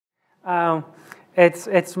Um,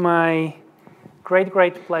 it's my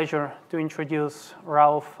great pleasure to introduce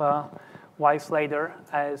Ralph Weissleder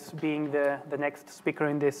as being the next speaker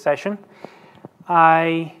in this session.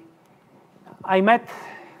 I met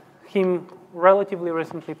him relatively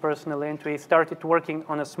recently personally, and we started working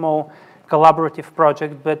on a small collaborative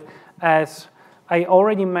project, but as I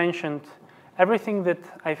already mentioned, everything that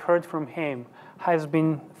I've heard from him has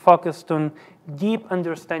been focused on deep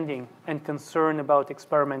understanding and concern about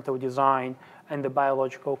experimental design and the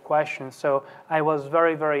biological questions. So I was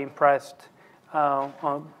very impressed of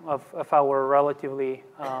our relatively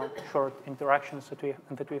short interactions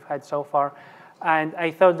that we've had so far. And I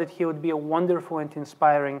thought that he would be a wonderful and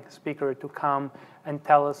inspiring speaker to come and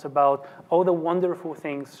tell us about all the wonderful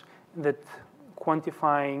things that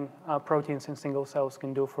quantifying proteins in single cells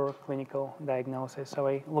can do for clinical diagnosis. So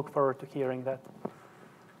I look forward to hearing that.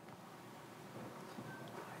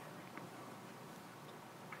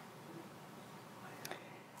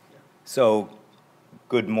 So,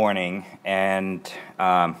 good morning, and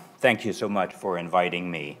thank you so much for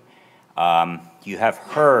inviting me. You have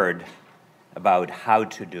heard about how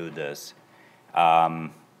to do this.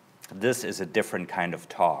 This is a different kind of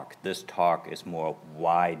talk. This talk is more,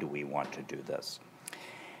 why do we want to do this?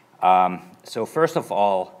 So first of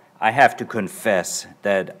all, I have to confess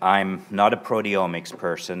that I'm not a proteomics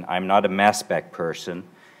person, I'm not a mass-spec person,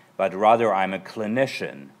 but rather I'm a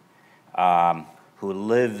clinician who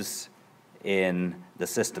lives in the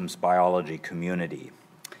systems biology community.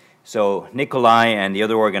 So Nikolai and the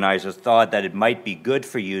other organizers thought that it might be good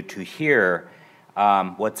for you to hear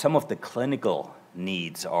what some of the clinical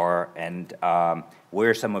needs are and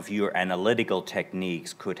where some of your analytical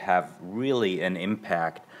techniques could have really an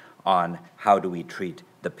impact on how do we treat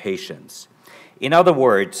the patients. In other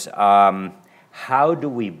words, how do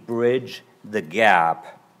we bridge the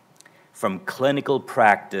gap from clinical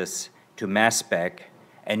practice to mass spec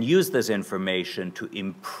and use this information to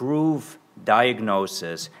improve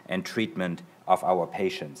diagnosis and treatment of our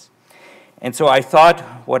patients. And so I thought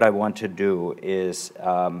what I want to do is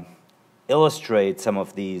illustrate some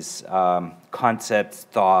of these concepts,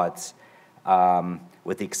 thoughts,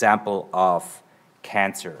 with the example of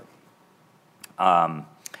cancer. As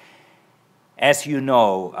you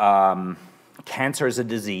know, cancer is a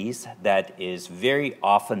disease that is very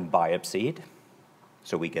often biopsied,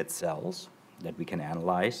 so we get cells that we can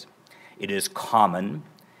analyze. It is common.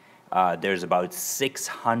 There's about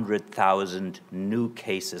 600,000 new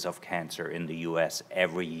cases of cancer in the US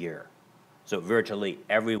every year. So virtually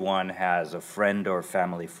everyone has a friend or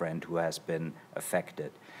family friend who has been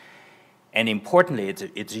affected. And importantly,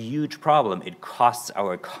 it's a huge problem. It costs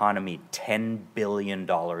our economy $10 billion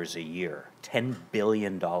a year. $10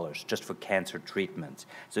 billion just for cancer treatments.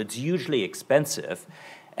 So it's hugely expensive,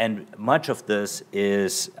 and much of this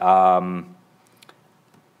is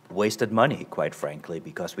wasted money, quite frankly,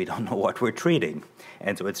 because we don't know what we're treating.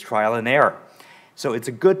 And so it's trial and error. So it's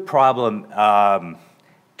a good problem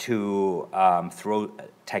to throw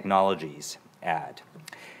technologies at.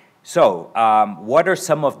 So what are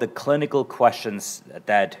some of the clinical questions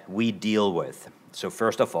that we deal with? So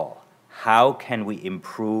first of all, how can we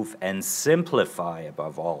improve and simplify,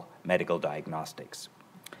 above all, medical diagnostics?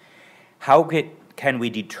 How can we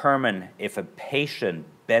determine if a patient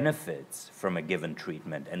benefits from a given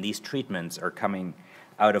treatment? And these treatments are coming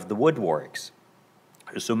out of the woodworks.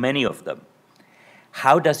 There's so many of them.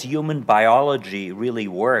 How does human biology really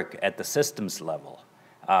work at the systems level?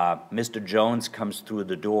 Mr. Jones comes through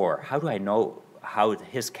the door. How do I know how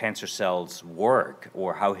his cancer cells work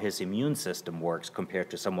or how his immune system works compared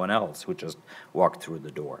to someone else who just walked through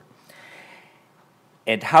the door?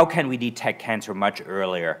 And how can we detect cancer much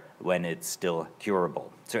earlier when it's still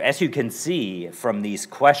curable? So as you can see from these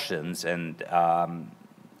questions, and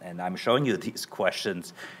I'm showing you these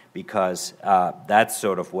questions because that's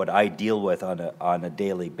sort of what I deal with on a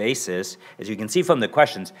daily basis. As you can see from the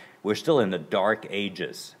questions, we're still in the dark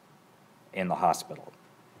ages in the hospital.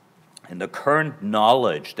 And the current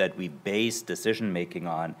knowledge that we base decision-making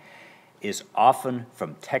on is often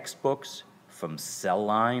from textbooks, from cell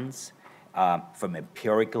lines, from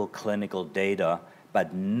empirical clinical data,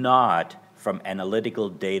 but not from analytical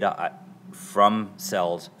data from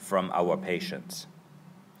cells from our patients.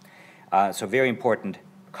 So very important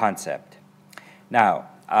concept. Now,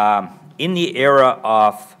 in the era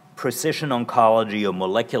of precision oncology or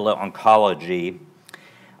molecular oncology,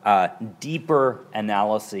 deeper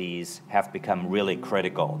analyses have become really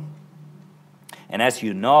critical. And as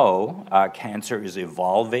you know, cancer is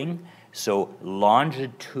evolving So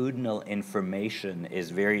longitudinal information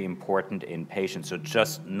is very important in patients. So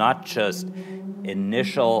not just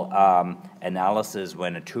initial analysis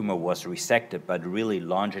when a tumor was resected, but really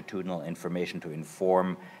longitudinal information to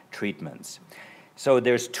inform treatments. So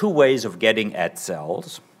there's two ways of getting at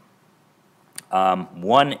cells.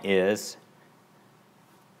 One is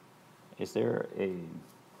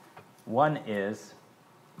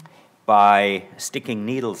by sticking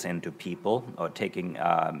needles into people or taking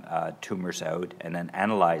tumors out and then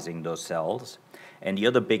analyzing those cells. And the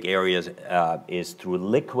other big area is through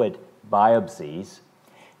liquid biopsies.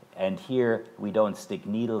 And here we don't stick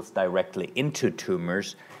needles directly into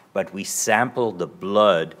tumors, but we sample the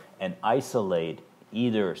blood and isolate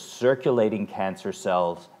either circulating cancer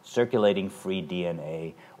cells, circulating free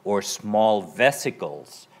DNA, or small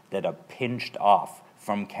vesicles that are pinched off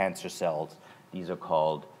from cancer cells. These are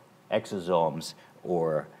called exosomes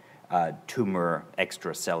or tumor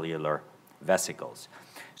extracellular vesicles.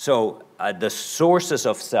 So the sources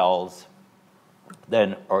of cells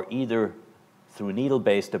then are either through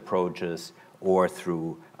needle-based approaches or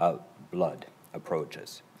through blood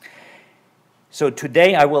approaches. So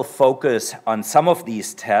today I will focus on some of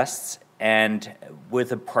these tests and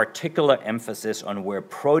with a particular emphasis on where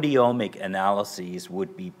proteomic analyses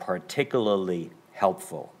would be particularly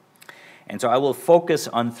helpful. And so I will focus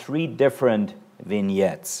on three different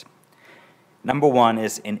vignettes. Number one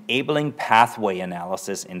is enabling pathway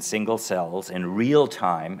analysis in single cells in real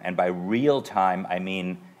time, and by real time I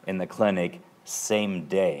mean in the clinic same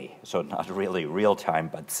day, so not really real time,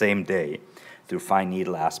 but same day, through fine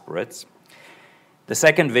needle aspirates. The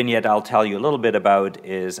second vignette I'll tell you a little bit about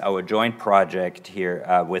is our joint project here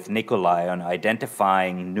with Nikolai on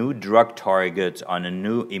identifying new drug targets on a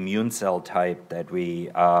new immune cell type that we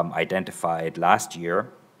identified last year.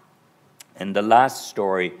 And the last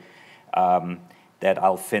story that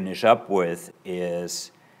I'll finish up with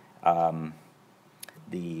is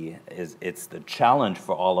it's the challenge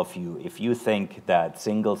for all of you. If you think that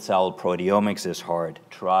single cell proteomics is hard,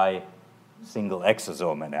 try single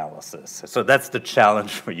exosome analysis. So that's the challenge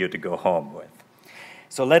for you to go home with.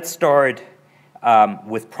 So let's start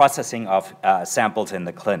with processing of samples in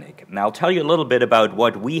the clinic. Now I'll tell you a little bit about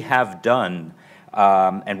what we have done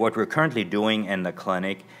and what we're currently doing in the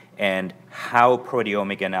clinic and how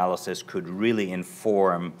proteomic analysis could really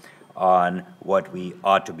inform on what we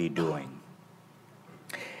ought to be doing.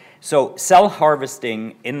 So cell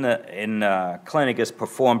harvesting in the clinic is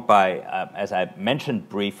performed by, as I mentioned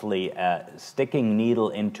briefly, sticking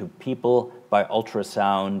needle into people by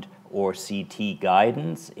ultrasound or CT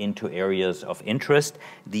guidance into areas of interest.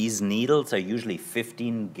 These needles are usually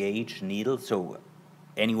 15-gauge needles, so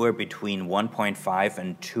anywhere between 1.5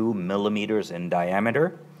 and 2 millimeters in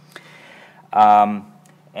diameter.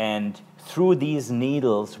 And through these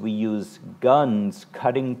needles, we use guns,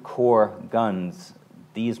 cutting core guns,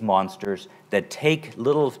 these monsters that take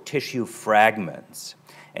little tissue fragments.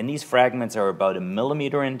 And these fragments are about 1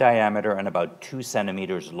 millimeter in diameter and about 2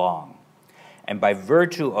 centimeters long. And by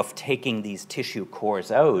virtue of taking these tissue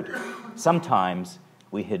cores out, sometimes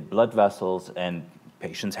we hit blood vessels and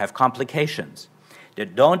patients have complications. They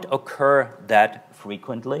don't occur that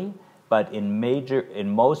frequently, but in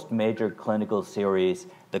most major clinical series,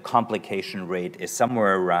 the complication rate is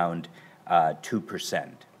somewhere around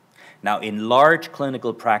 2%. Now, in large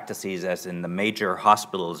clinical practices, as in the major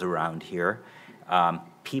hospitals around here,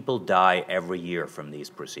 people die every year from these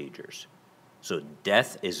procedures. So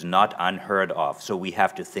death is not unheard of. So we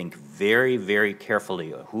have to think very, very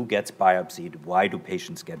carefully who gets biopsied, why do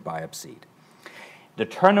patients get biopsied. The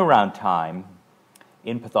turnaround time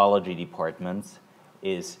in pathology departments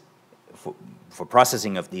is, for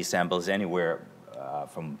processing of these samples, anywhere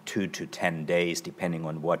from 2 to 10 days, depending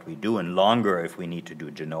on what we do, and longer if we need to do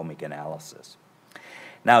genomic analysis.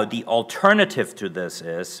 Now, the alternative to this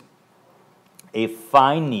is a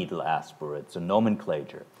fine needle aspirate, so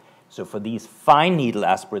nomenclature. So for these fine needle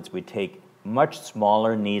aspirates, we take much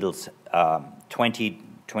smaller needles,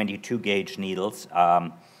 22 gauge needles,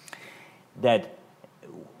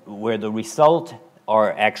 where the result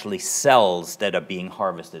are actually cells that are being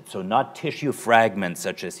harvested, so not tissue fragments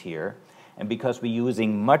such as here. And because we're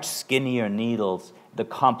using much skinnier needles, the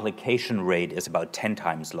complication rate is about 10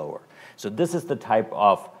 times lower. So this is the type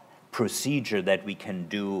of procedure that we can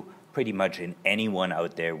do pretty much in anyone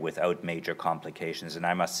out there without major complications. And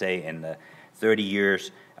I must say, in the 30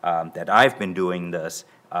 years that I've been doing this,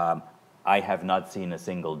 I have not seen a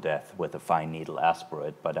single death with a fine needle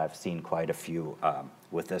aspirate, but I've seen quite a few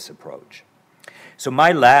with this approach. So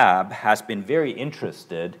my lab has been very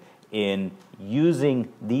interested in using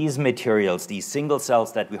these materials, these single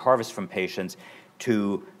cells that we harvest from patients,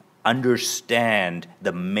 to understand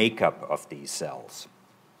the makeup of these cells.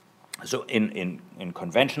 So in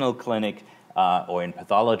conventional clinic or in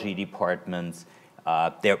pathology departments,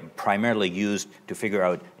 they're primarily used to figure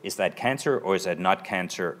out, is that cancer or is that not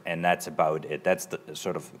cancer, and that's about it. That's the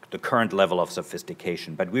sort of the current level of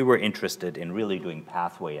sophistication. But we were interested in really doing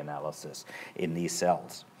pathway analysis in these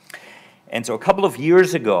cells. And so a couple of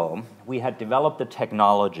years ago, we had developed a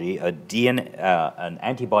technology, an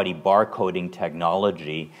antibody barcoding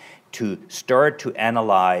technology, to start to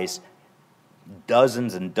analyze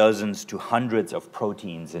dozens and dozens to hundreds of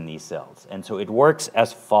proteins in these cells. And so it works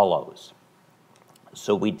as follows.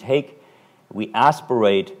 So we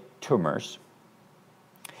aspirate tumors,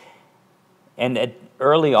 and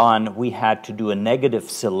early on we had to do a negative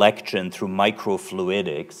selection through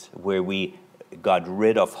microfluidics, where we got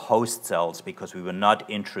rid of host cells because we were not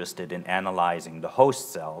interested in analyzing the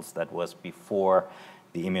host cells. That was before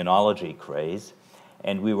the immunology craze.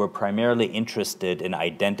 And we were primarily interested in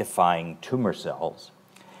identifying tumor cells.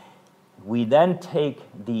 We then take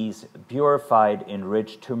these purified,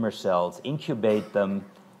 enriched tumor cells, incubate them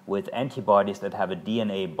with antibodies that have a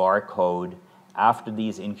DNA barcode. After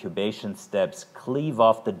these incubation steps, cleave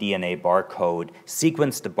off the DNA barcode,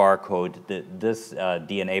 sequence the barcode. This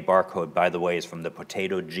DNA barcode, by the way, is from the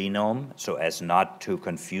potato genome, so as not to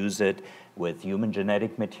confuse it with human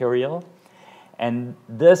genetic material. And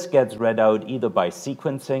this gets read out either by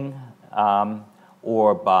sequencing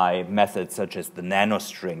or by methods such as the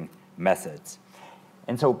nanostring methods.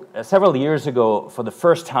 And so several years ago, for the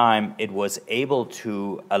first time, it was able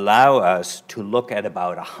to allow us to look at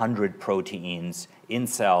about 100 proteins in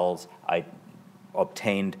cells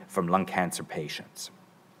obtained from lung cancer patients.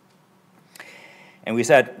 And we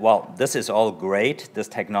said, well, this is all great. This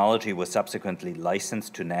technology was subsequently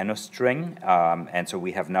licensed to nanostring, and so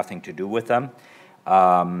we have nothing to do with them.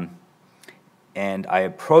 And I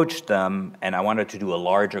approached them, and I wanted to do a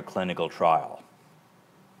larger clinical trial.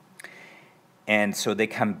 And so they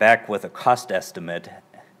come back with a cost estimate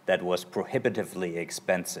that was prohibitively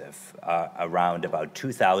expensive, around about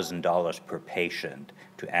 $2,000 per patient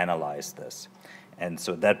to analyze this. And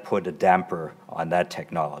so that put a damper on that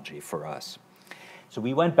technology for us. So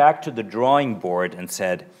we went back to the drawing board and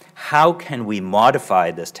said, how can we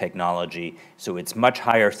modify this technology so it's much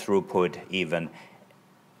higher throughput, even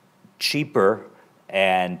cheaper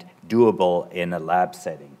and doable in a lab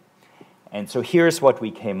setting? And so here's what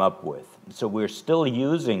we came up with. So we're still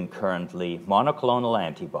using currently monoclonal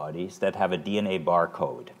antibodies that have a DNA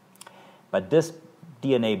barcode. But this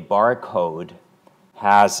DNA barcode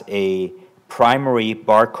has a primary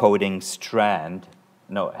barcoding strand,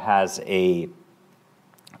 has a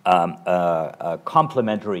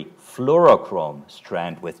complementary fluorochrome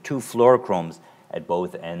strand with 2 fluorochromes at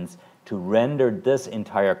both ends to render this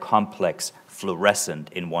entire complex fluorescent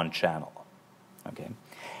in one channel. Okay.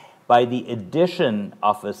 By the addition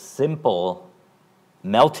of a simple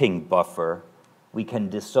melting buffer, we can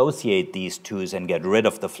dissociate these twos and get rid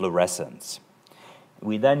of the fluorescence.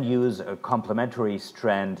 We then use a complementary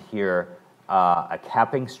strand here, a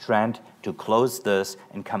capping strand, to close this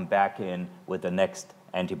and come back in with the next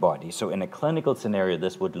antibody. So in a clinical scenario,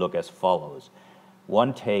 this would look as follows.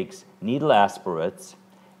 One takes needle aspirates,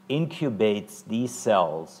 incubates these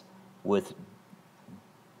cells with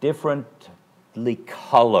differently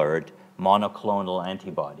colored monoclonal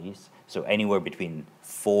antibodies, so anywhere between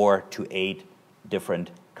 4 to 8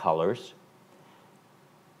 different colors.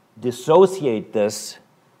 Dissociate this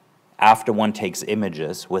after one takes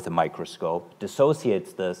images with a microscope,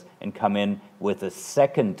 dissociates this and come in with a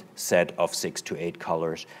second set of 6 to 8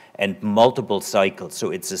 colors and multiple cycles.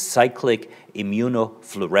 So it's a cyclic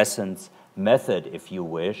immunofluorescence method, if you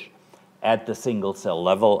wish, at the single cell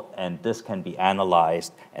level, and this can be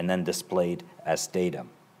analyzed and then displayed as data.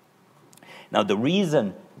 Now, the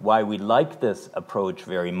reason why we like this approach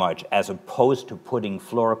very much, as opposed to putting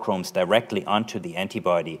fluorochromes directly onto the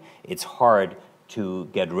antibody, it's hard to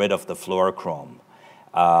get rid of the fluorochrome.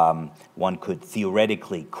 One could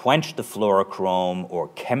theoretically quench the fluorochrome or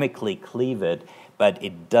chemically cleave it, but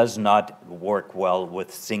it does not work well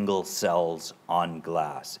with single cells on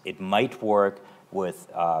glass. It might work with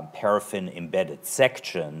paraffin-embedded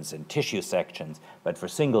sections and tissue sections, but for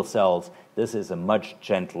single cells, this is a much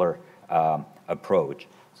gentler approach.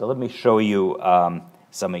 So let me show you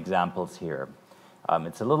some examples here.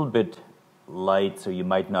 It's a little bit light, so you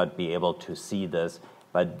might not be able to see this,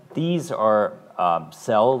 but these are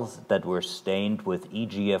cells that were stained with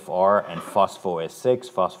EGFR and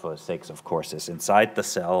phospho-S6. Phospho-S6, of course, is inside the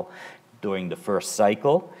cell during the first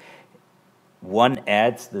cycle. One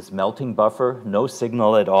adds this melting buffer, no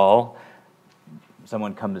signal at all.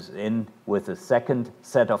 someone comes in with a second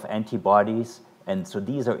set of antibodies, and so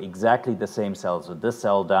these are exactly the same cells. So this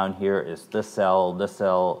cell down here is this cell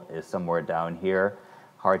is somewhere down here.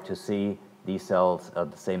 Hard to see. These cells are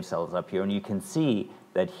the same cells up here. And you can see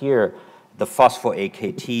that here the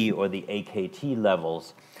phospho-AKT or the AKT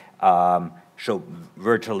levels show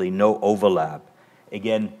virtually no overlap.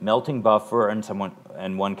 Again, melting buffer,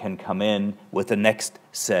 and one can come in with the next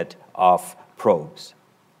set of probes.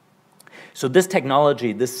 So this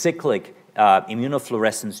technology, this cyclic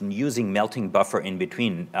immunofluorescence and using melting buffer in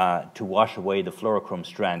between to wash away the fluorochrome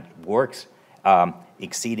strand works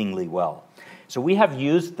exceedingly well. So we have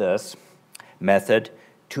used this method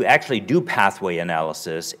to actually do pathway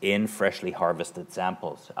analysis in freshly harvested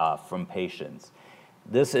samples from patients.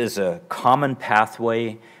 This is a common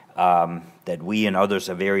pathway that we and others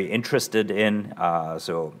are very interested in,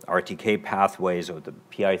 so RTK pathways or the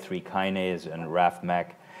PI3 kinase and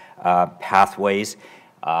RAF-MEK pathways.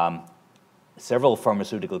 Several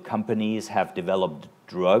pharmaceutical companies have developed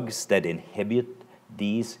drugs that inhibit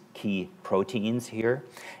these key proteins here.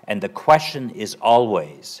 And the question is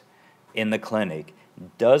always in the clinic,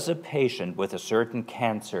 does a patient with a certain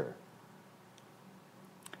cancer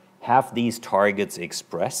have these targets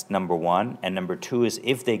expressed, number one, and number two is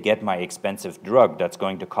if they get my expensive drug that's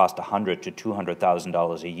going to cost $100,000 to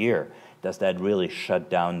 $200,000 a year, does that really shut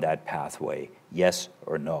down that pathway, yes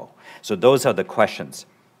or no? So those are the questions.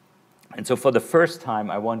 And so for the first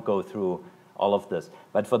time, I won't go through all of this,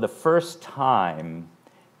 but for the first time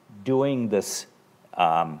doing this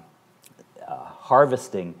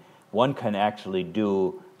harvesting, one can actually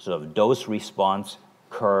do sort of dose response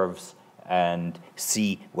curves and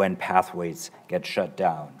see when pathways get shut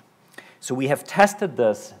down. So we have tested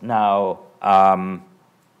this now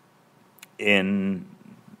in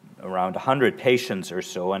around 100 patients or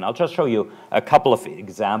so, and I'll just show you a couple of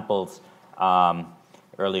examples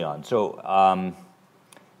early on. So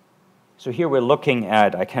here we're looking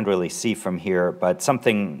at, I can't really see from here, but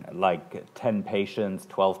something like 10 patients,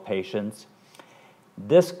 12 patients.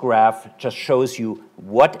 This graph just shows you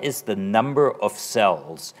what is the number of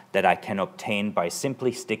cells that I can obtain by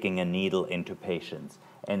simply sticking a needle into patients.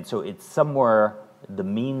 And so it's somewhere, the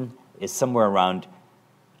mean is somewhere around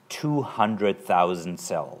 200,000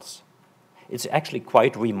 cells. It's actually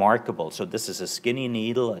quite remarkable. So this is a skinny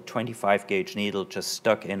needle, a 25 gauge needle just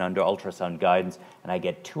stuck in under ultrasound guidance, and I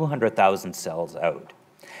get 200,000 cells out.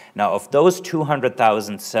 Now of those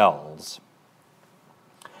 200,000 cells,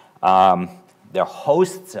 they're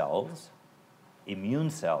host cells, immune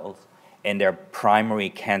cells, and they're primary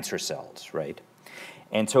cancer cells, right?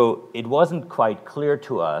 And so it wasn't quite clear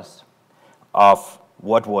to us of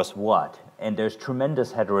what was what, and there's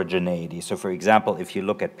tremendous heterogeneity. So for example, if you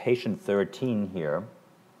look at patient 13 here,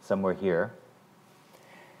 somewhere here,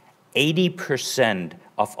 80%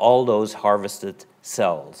 of all those harvested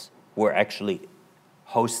cells were actually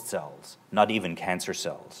host cells, not even cancer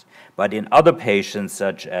cells. But in other patients,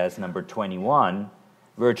 such as number 21,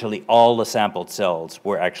 virtually all the sampled cells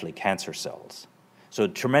were actually cancer cells. So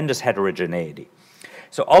tremendous heterogeneity.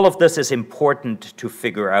 So all of this is important to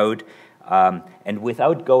figure out, and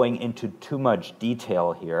without going into too much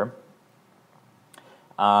detail here,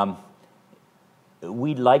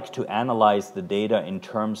 we like to analyze the data in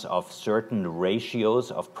terms of certain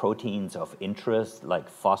ratios of proteins of interest, like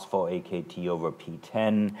phospho-AKT over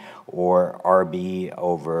P10 or RB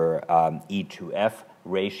over E2F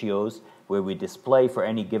ratios, where we display for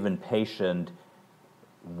any given patient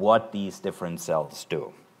what these different cells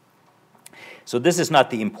do. So this is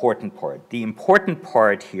not the important part. The important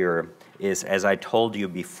part here is, as I told you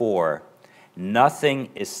before, nothing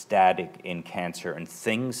is static in cancer, and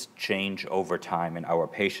things change over time in our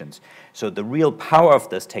patients. So the real power of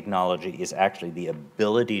this technology is actually the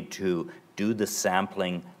ability to do the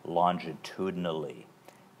sampling longitudinally,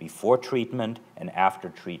 before treatment and after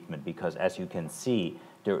treatment, because as you can see,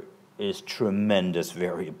 there is tremendous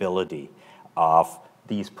variability of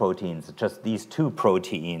these proteins, just these two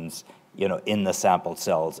proteins, in the sampled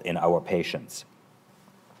cells in our patients.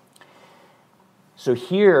 So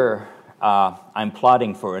here, I'm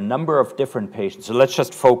plotting for a number of different patients. So let's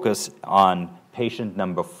just focus on patient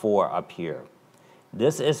number 4 up here.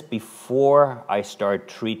 This is before I start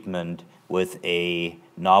treatment with a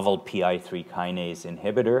novel PI3 kinase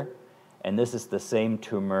inhibitor, and this is the same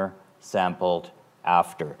tumor sampled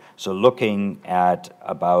after. So looking at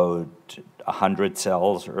about 100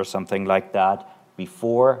 cells or something like that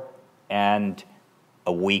before and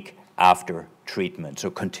a week after treatment,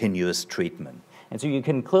 so continuous treatment. And so you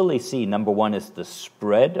can clearly see, number one is the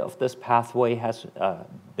spread of this pathway has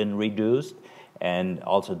been reduced, and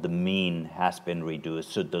also the mean has been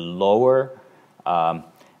reduced. So the lower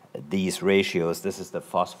these ratios, this is the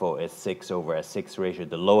phospho S6 over S6 ratio.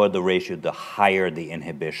 The lower the ratio, the higher the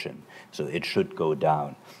inhibition. So it should go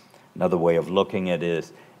down. Another way of looking at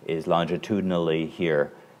it is longitudinally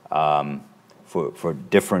here for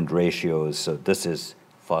different ratios. So this is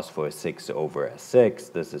phospho S6 over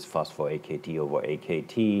S6. This is phospho AKT over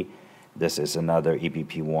AKT. This is another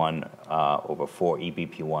EBP1 over 4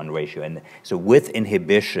 EBP1 ratio. And so with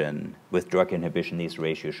inhibition, with drug inhibition, these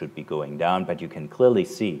ratios should be going down, but you can clearly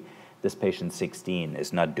see this patient 16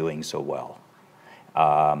 is not doing so well.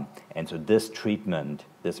 And so this treatment,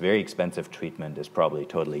 this very expensive treatment, is probably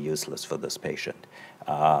totally useless for this patient.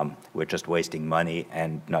 We're just wasting money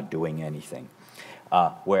and not doing anything.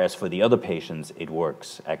 Whereas for the other patients, it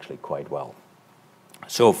works actually quite well.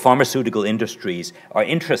 So pharmaceutical industries are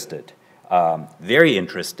interested, very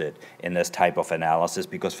interested in this type of analysis,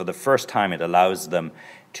 because for the first time it allows them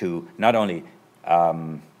to not only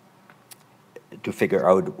to figure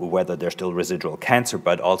out whether there's still residual cancer,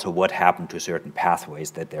 but also what happened to certain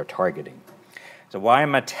pathways that they're targeting. So why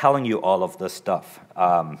am I telling you all of this stuff?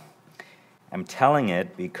 I'm telling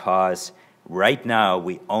it because right now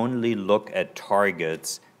we only look at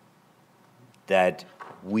targets that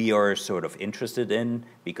we are sort of interested in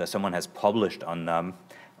because someone has published on them,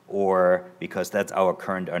 or because that's our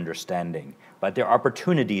current understanding. But there are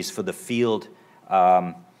opportunities for the field,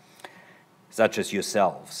 such as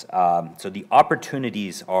yourselves. So the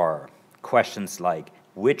opportunities are questions like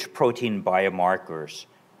which protein biomarkers,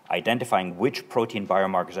 identifying which protein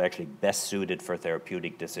biomarkers are actually best suited for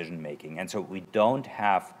therapeutic decision making. And so we don't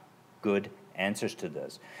have good answers to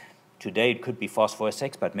this. Today it could be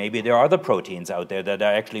phospho-S6, but maybe there are other proteins out there that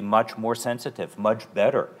are actually much more sensitive, much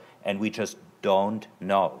better, and we just don't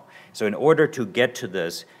know. So in order to get to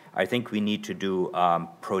this, I think we need to do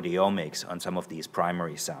proteomics on some of these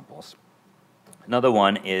primary samples. Another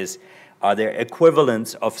one is, are there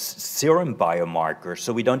equivalents of serum biomarkers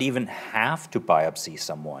so we don't even have to biopsy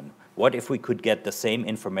someone? What if we could get the same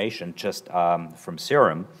information just from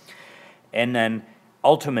serum? And then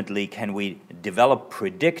ultimately, can we develop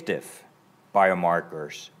predictive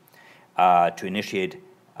biomarkers to initiate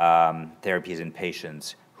therapies in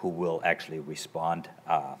patients who will actually respond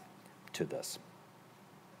to this?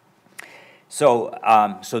 So,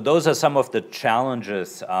 so those are some of the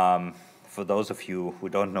challenges for those of you who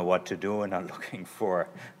don't know what to do and are looking for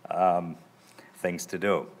things to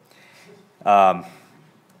do.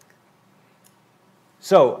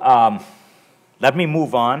 Let me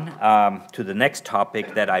move on to the next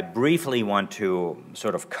topic that I briefly want to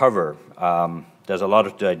sort of cover. There's a lot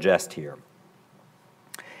to digest here.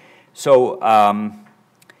 So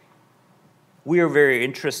we are very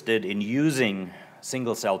interested in using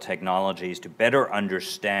single-cell technologies to better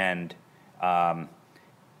understand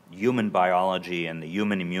human biology and the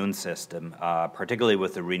human immune system, particularly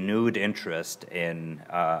with the renewed interest in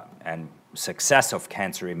and success of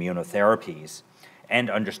cancer immunotherapies and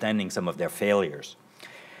understanding some of their failures.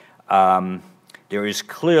 There is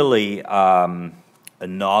clearly a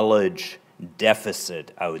knowledge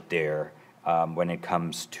deficit out there when it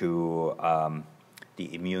comes to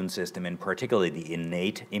the immune system, and particularly the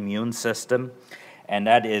innate immune system. And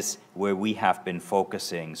that is where we have been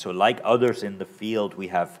focusing. So like others in the field, we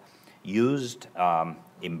have used,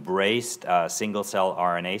 embraced single-cell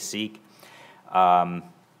RNA-seq.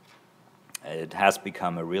 It has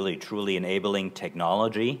become a really, truly enabling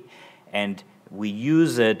technology. And we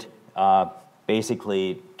use it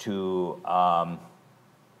basically to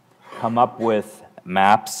come up with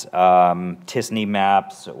maps, t-SNE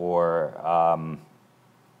maps, or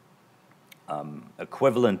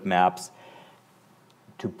equivalent maps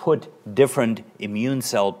to put different immune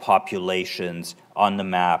cell populations on the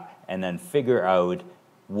map and then figure out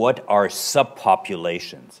what are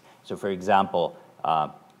subpopulations. So for example,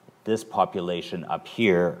 this population up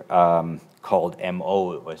here called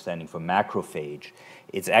MO, or standing for macrophage,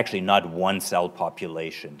 it's actually not one cell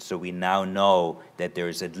population. So we now know that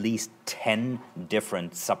there's at least 10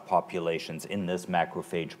 different subpopulations in this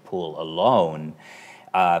macrophage pool alone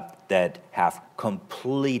that have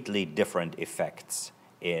completely different effects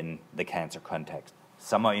in the cancer context.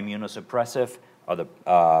 Some are immunosuppressive, other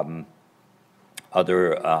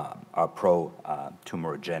are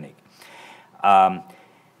pro-tumorigenic. And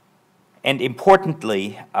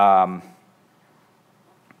importantly,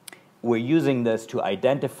 we're using this to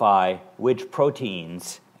identify which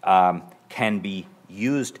proteins can be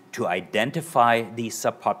used to identify these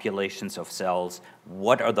subpopulations of cells,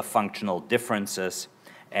 what are the functional differences,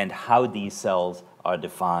 and how these cells are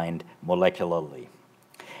defined molecularly.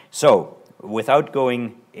 So, without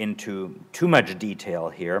going into too much detail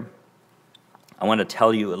here, I want to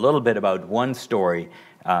tell you a little bit about one story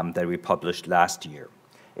that we published last year.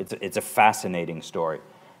 It's a fascinating story.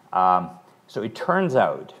 So it turns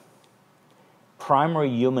out primary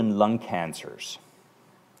human lung cancers,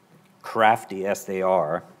 crafty as they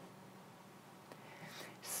are,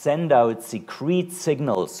 secrete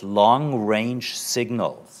signals, long-range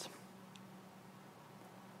signals,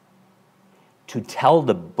 to tell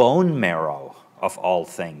the bone marrow, of all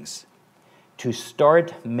things, to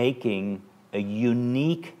start making a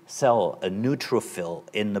unique cell, a neutrophil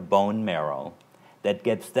in the bone marrow that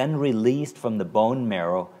gets then released from the bone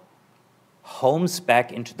marrow, homes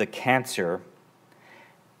back into the cancer,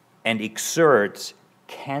 and exerts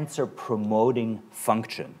cancer-promoting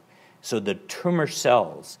function. So the tumor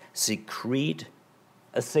cells secrete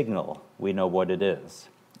a signal, we know what it is,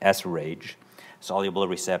 SRAGE, soluble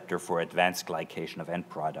receptor for advanced glycation of end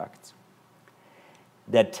products,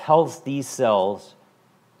 that tells these cells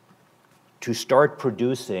to start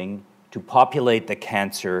producing, to populate the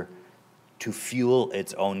cancer, to fuel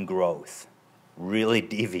its own growth. Really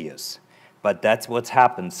devious. But that's what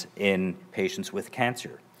happens in patients with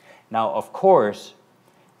cancer. Now, of course,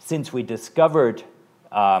 since we discovered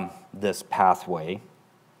this pathway,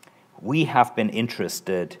 we have been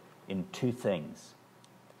interested in two things.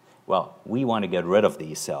 Well, we want to get rid of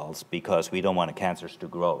these cells because we don't want the cancers to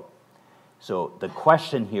grow. So the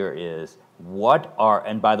question here is, what are,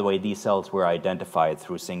 and by the way, these cells were identified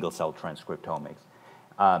through single-cell transcriptomics.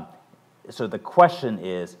 So the question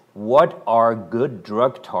is, what are good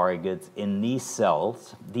drug targets in these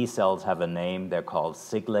cells? These cells have a name. They're called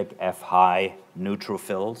cyclic F-high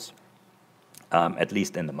neutrophils, at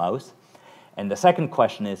least in the mouse. And the second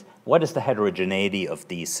question is, what is the heterogeneity of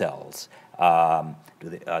these cells? Are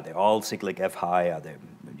they all cyclic F-high? Are they,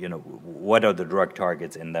 what are the drug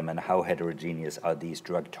targets in them, and how heterogeneous are these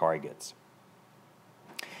drug targets?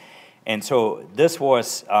 And so this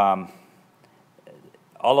was,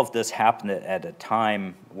 all of this happened at a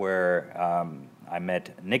time where I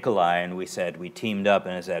met Nikolai, and we teamed up,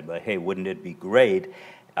 and I said, well, hey, wouldn't it be great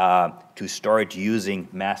to start using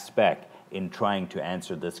mass-spec in trying to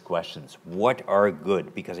answer these questions? What are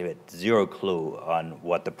good? Because we had zero clue on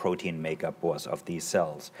what the protein makeup was of these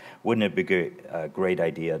cells. Wouldn't it be a great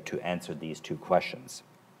idea to answer these two questions?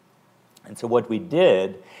 And so what we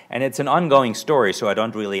did, and it's an ongoing story, so I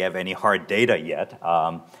don't really have any hard data yet.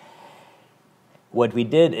 What we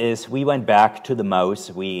did is we went back to the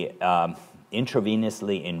mouse. We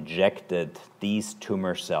intravenously injected these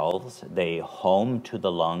tumor cells. They home to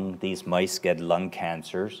the lung. These mice get lung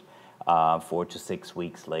cancers. 4 to 6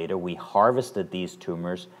 weeks later, we harvested these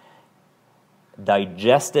tumors,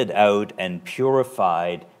 digested out and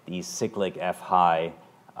purified these cyclic F-high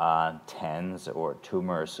TENs, or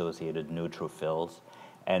tumor-associated neutrophils,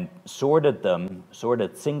 and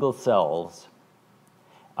sorted single cells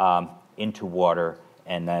into water,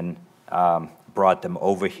 and then brought them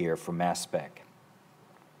over here for mass spec.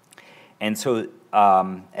 And so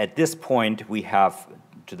at this point, we have,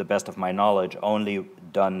 to the best of my knowledge, only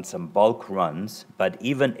done some bulk runs, but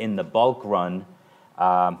even in the bulk run,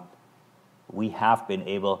 we have been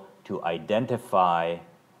able to identify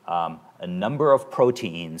a number of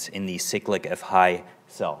proteins in these cyclic F-high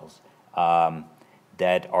cells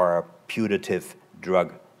that are putative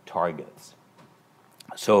drug targets.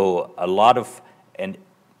 So a lot of, and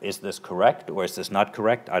is this correct or is this not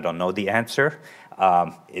correct? I don't know the answer.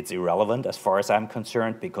 It's irrelevant as far as I'm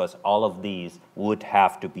concerned, because all of these would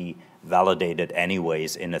have to be validated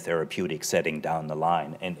anyways in a therapeutic setting down the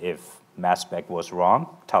line. And if mass spec was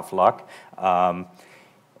wrong, tough luck.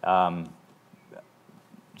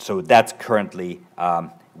 So that's currently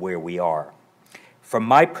where we are. From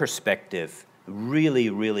my perspective, really,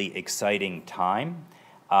 really exciting time,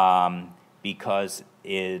 because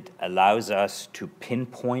it allows us to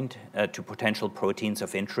pinpoint to potential proteins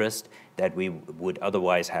of interest that we would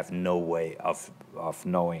otherwise have no way of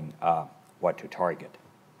knowing what to target.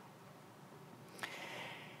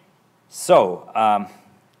 So,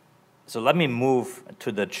 so let me move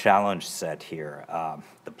to the challenge set here,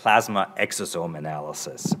 the plasma exosome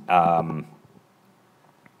analysis.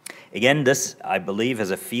 Again, this, I believe,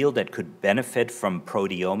 is a field that could benefit from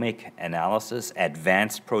proteomic analysis,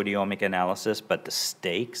 advanced proteomic analysis, but the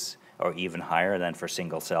stakes are even higher than for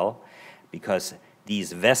single cell, because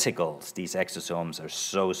these vesicles, these exosomes, are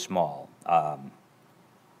so small.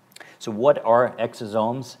 So what are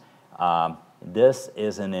exosomes? This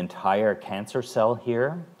is an entire cancer cell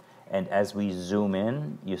here, and as we zoom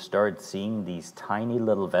in, you start seeing these tiny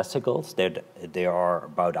little vesicles. They are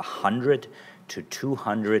about 100 to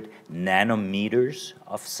 200 nanometers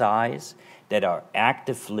of size that are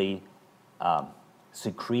actively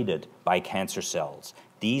secreted by cancer cells.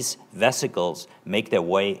 These vesicles make their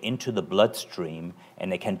way into the bloodstream,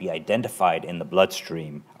 and they can be identified in the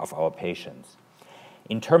bloodstream of our patients.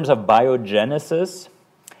 In terms of biogenesis,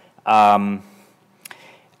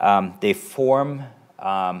 they form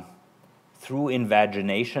through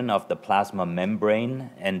invagination of the plasma membrane,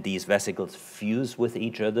 and these vesicles fuse with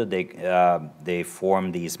each other. They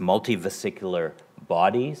form these multivesicular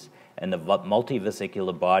bodies, and the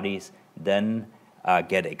multivesicular bodies then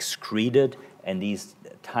get excreted, and these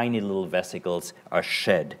tiny little vesicles are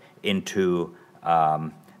shed into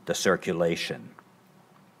the circulation.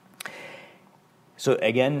 So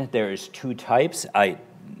again, there's two types. I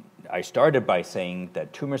started by saying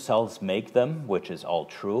that tumor cells make them, which is all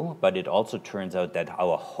true, but it also turns out that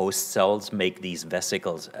our host cells make these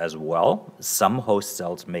vesicles as well. Some host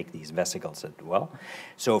cells make these vesicles as well.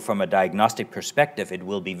 So from a diagnostic perspective, it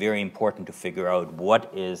will be very important to figure out what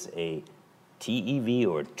is a TEV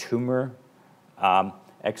or tumor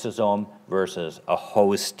exosome versus a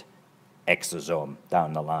host exosome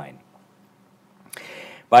down the line.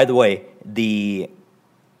 By the way,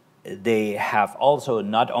 they have also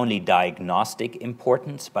not only diagnostic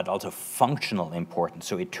importance, but also functional importance.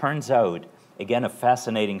 So it turns out, again, a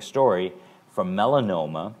fascinating story from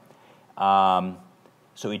melanoma.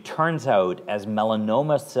 So it turns out as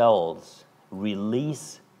melanoma cells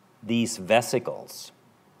release these vesicles,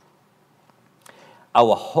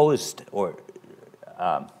 our host or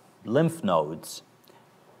lymph nodes,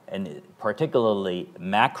 and particularly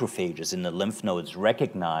macrophages in the lymph nodes,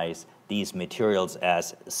 recognize these materials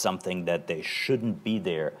as something that they shouldn't be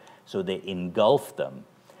there, so they engulf them.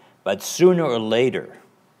 But sooner or later,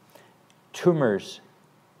 tumors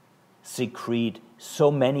secrete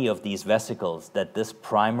so many of these vesicles that this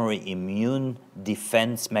primary immune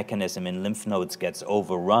defense mechanism in lymph nodes gets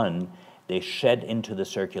overrun. They shed into the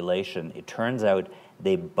circulation. It turns out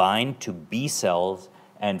they bind to B cells,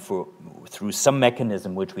 and through some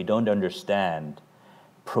mechanism which we don't understand,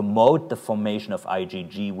 promote the formation of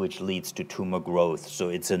IgG, which leads to tumor growth. So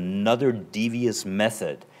it's another devious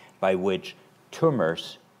method by which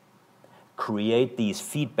tumors create these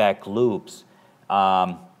feedback loops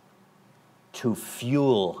to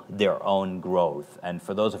fuel their own growth. And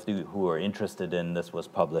for those of you who are interested in this, was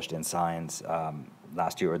published in Science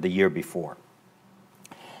last year or the year before.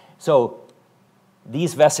 So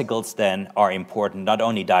these vesicles then are important not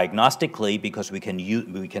only diagnostically because we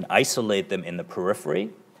can isolate them in the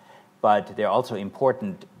periphery, but they're also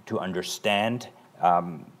important to understand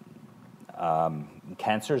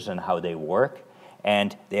cancers and how they work.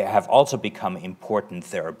 And they have also become important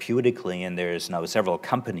therapeutically, and there's now several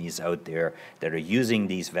companies out there that are using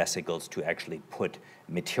these vesicles to actually put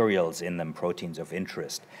materials in them, proteins of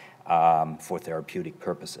interest, for therapeutic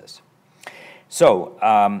purposes. So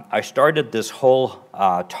I started this whole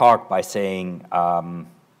talk by saying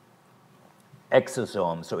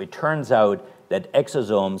exosomes. So it turns out that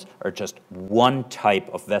exosomes are just one type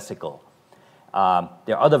of vesicle.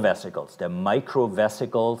 There are other vesicles. There are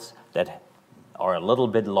microvesicles that are a little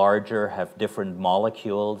bit larger, have different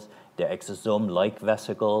molecules. They're exosome-like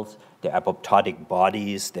vesicles. They're apoptotic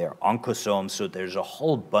bodies. They're oncosomes. So there's a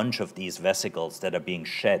whole bunch of these vesicles that are being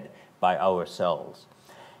shed by our cells.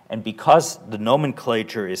 And because the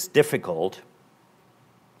nomenclature is difficult,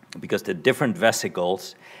 because they're different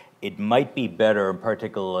vesicles, it might be better,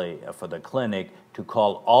 particularly for the clinic, to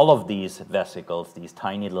call all of these vesicles, these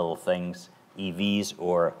tiny little things, EVs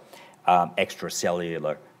or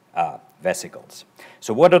extracellular vesicles.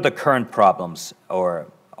 So what are the current problems or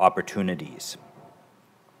opportunities?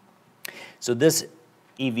 So this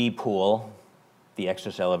EV pool, the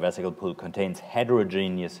extracellular vesicle pool, contains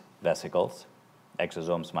heterogeneous vesicles,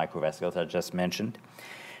 exosomes, microvesicles I just mentioned.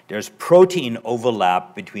 There's protein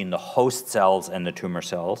overlap between the host cells and the tumor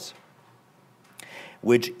cells,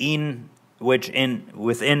 within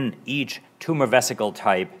each tumor vesicle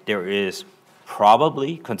type there is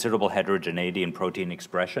probably considerable heterogeneity in protein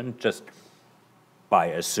expression, just by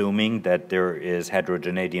assuming that there is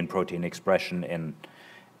heterogeneity in protein expression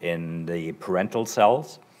in the parental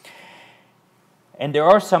cells. And there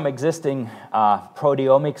are some existing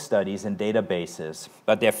proteomics studies and databases,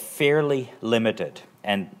 but they're fairly limited.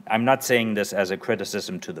 And I'm not saying this as a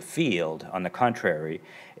criticism to the field. On the contrary,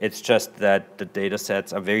 it's just that the data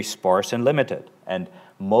sets are very sparse and limited. And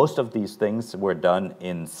most of these things were done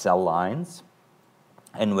in cell lines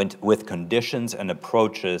and with conditions and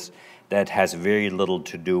approaches that has very little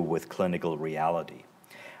to do with clinical reality.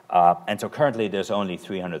 And so currently there's only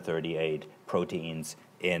 338 proteins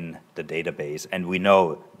in the database, and we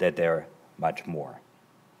know that there are much more.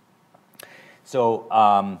 So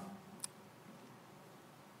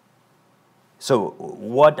So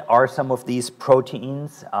what are some of these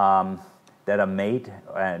proteins that are made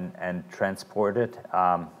and transported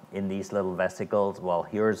in these little vesicles? Well,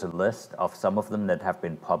 here's a list of some of them that have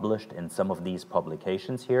been published in some of these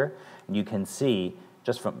publications here. And you can see,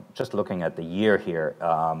 just looking at the year here,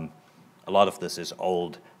 a lot of this is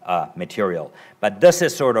old material. But this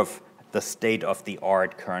is sort of the state of the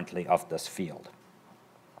art currently of this field.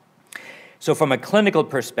 So from a clinical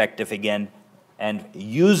perspective, again, and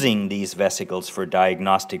using these vesicles for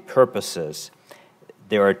diagnostic purposes,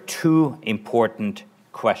 there are two important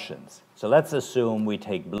questions. So let's assume we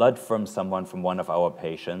take blood from someone, from one of our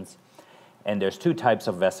patients, and there's two types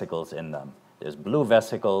of vesicles in them. There's blue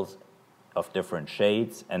vesicles of different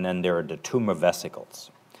shades, and then there are the tumor vesicles.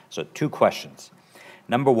 So two questions.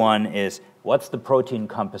 Number one is, what's the protein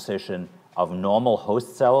composition of normal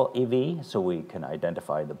host cell EV, so we can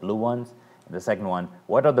identify the blue ones? And the second one,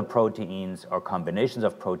 what are the proteins or combinations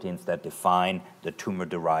of proteins that define the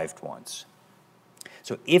tumor-derived ones?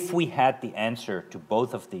 So if we had the answer to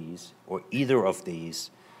both of these, or either of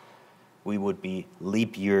these, we would be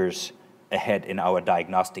leap years ahead in our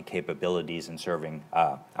diagnostic capabilities in serving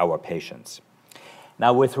our patients.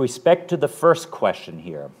 Now, with respect to the first question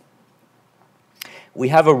here, we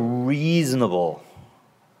have a reasonable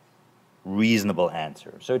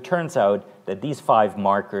answer. So it turns out that these 5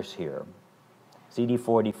 markers here,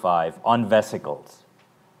 CD45 on vesicles,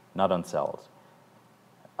 not on cells,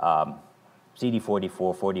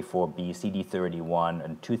 CD44, 44B, CD31,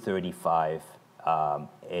 and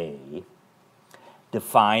 235A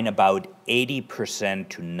define about 80%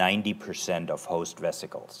 to 90% of host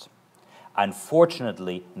vesicles.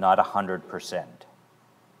 Unfortunately, not 100%.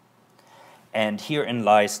 And herein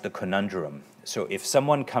lies the conundrum. So if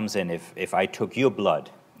someone comes in, if I took your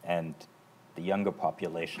blood and the younger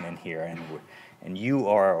population in here, and you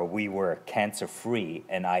are or we were cancer-free,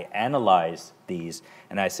 and I analyze these,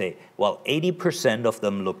 and I say, well, 80% of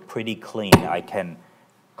them look pretty clean. I can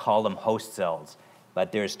call them host cells.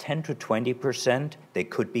 But there's 10 to 20%, they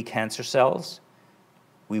could be cancer cells.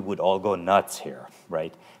 We would all go nuts here,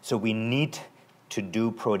 right? So we need to do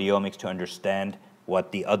proteomics to understand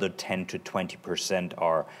what the other 10 to 20%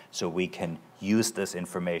 are, so we can use this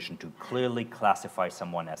information to clearly classify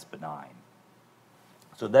someone as benign.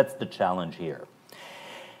 So that's the challenge here.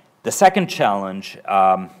 The second challenge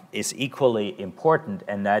is equally important,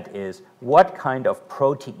 and that is, what kind of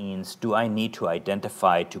proteins do I need to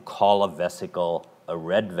identify to call a vesicle a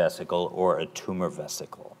red vesicle or a tumor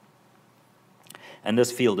vesicle? And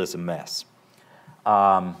this field is a mess.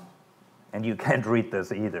 And you can't read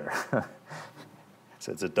this either.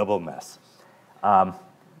 So it's a double mess.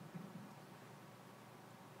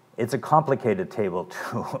 It's a complicated table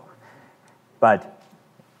too, but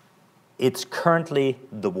it's currently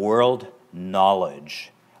the world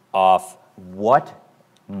knowledge of what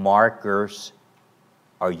markers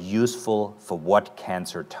are useful for what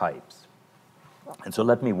cancer types. And so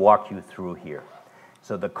let me walk you through here.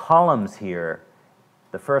 So the columns here,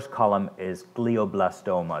 the first column is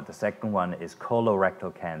glioblastoma, the second one is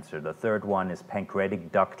colorectal cancer, the third one is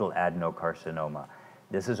pancreatic ductal adenocarcinoma.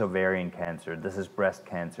 This is ovarian cancer, this is breast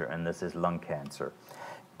cancer, and this is lung cancer.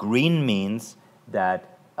 Green means that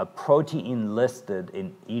a protein listed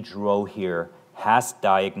in each row here has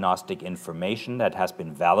diagnostic information that has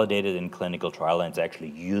been validated in clinical trial, and it's actually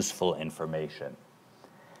useful information.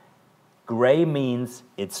 Gray means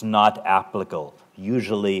it's not applicable.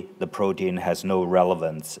 Usually the protein has no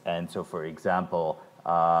relevance, and so for example,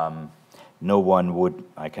 no one would,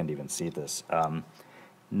 I can't even see this,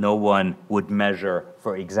 no one would measure,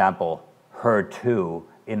 for example, HER2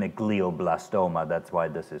 in a glioblastoma. That's why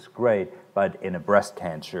this is great. But in a breast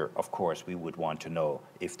cancer, of course, we would want to know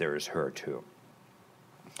if there is HER2.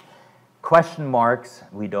 Question marks,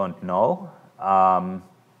 we don't know.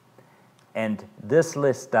 And this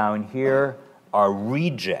list down here are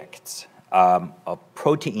rejects of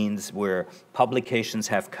proteins where publications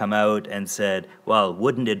have come out and said, well,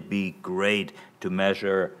 wouldn't it be great to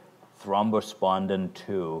measure thrombospondin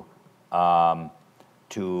 2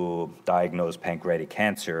 to diagnose pancreatic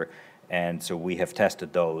cancer? And so we have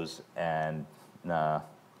tested those, and not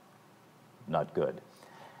good.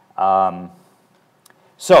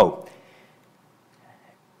 So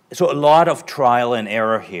a lot of trial and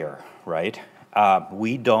error here, right?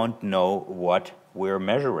 We don't know what we're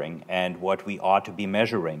measuring and what we ought to be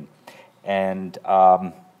measuring. And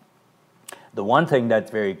the one thing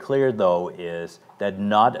that's very clear, though, is that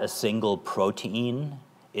not a single protein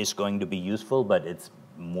is going to be useful, but it's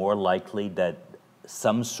more likely that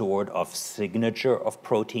some sort of signature of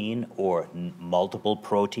protein or multiple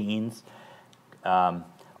proteins are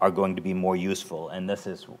going to be more useful. And this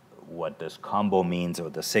is what this combo means or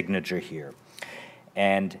the signature here.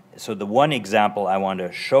 And so the one example I want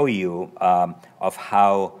to show you of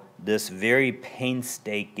how this very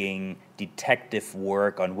painstaking detective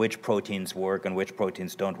work on which proteins work and which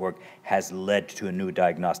proteins don't work has led to a new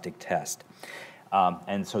diagnostic test.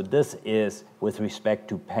 And so this is with respect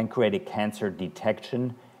to pancreatic cancer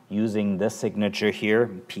detection using this signature here,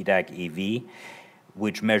 PDAC-EV,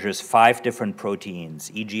 which measures 5 different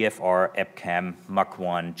proteins: EGFR, EpCAM,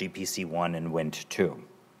 MUC1, GPC1, and Wnt2.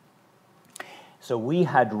 So we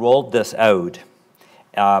had rolled this out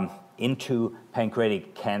into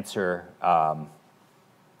pancreatic cancer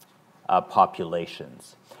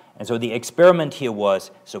populations. And so the experiment here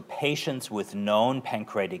was, so patients with known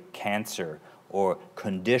pancreatic cancer or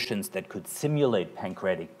conditions that could simulate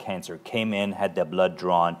pancreatic cancer came in, had their blood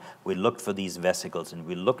drawn. We looked for these vesicles, and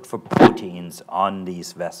we looked for proteins on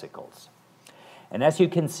these vesicles. And as you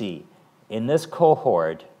can see, in this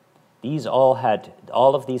cohort,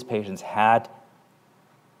 all of these patients had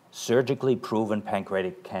surgically proven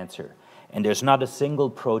pancreatic cancer. And there's not a single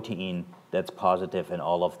protein that's positive in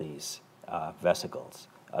all of these vesicles.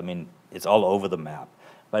 I mean, it's all over the map.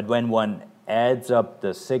 But when one adds up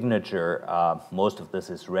the signature, most of this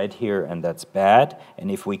is red here, and that's bad. And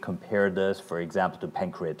if we compare this, for example, to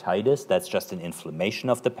pancreatitis, that's just an inflammation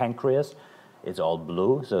of the pancreas. It's all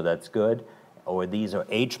blue, so that's good. Or these are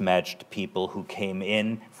age-matched people who came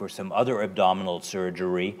in for some other abdominal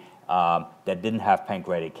surgery that didn't have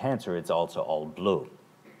pancreatic cancer. It's also all blue.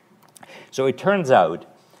 So it turns out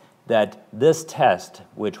that this test,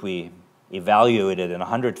 which we evaluated in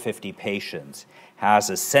 150 patients, has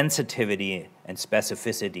a sensitivity and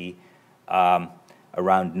specificity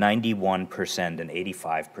around 91% and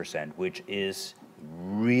 85%, which is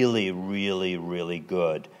really, really, really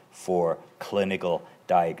good for clinical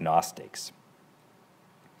diagnostics.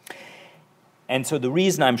 And so the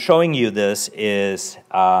reason I'm showing you this is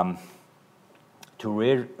to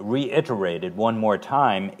reiterate it one more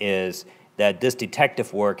time, is that this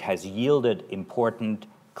detective work has yielded important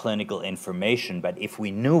clinical information, but if we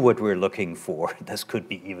knew what we're looking for, this could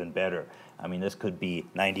be even better. I mean, this could be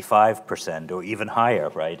 95% or even higher,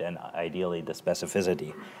 right? And ideally, the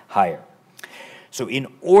specificity higher. So in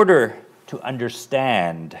order to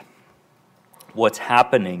understand what's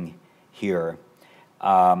happening here,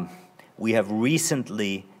 we have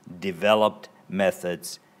recently developed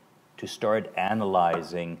methods to start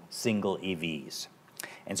analyzing single EVs.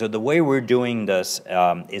 And so the way we're doing this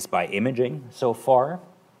is by imaging so far.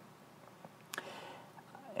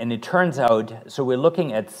 And it turns out, so we're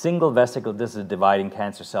looking at single vesicle. This is a dividing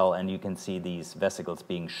cancer cell, and you can see these vesicles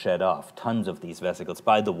being shed off, tons of these vesicles.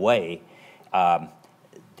 By the way,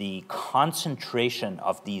 the concentration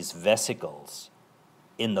of these vesicles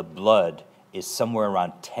in the blood is somewhere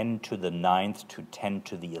around 10 to the 9th to 10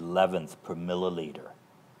 to the 11th per milliliter.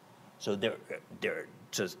 So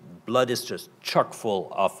blood is just chock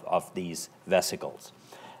full of these vesicles.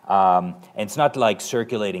 And it's not like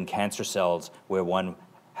circulating cancer cells where one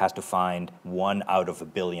has to find 1 out of 1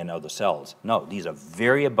 billion other cells. No, these are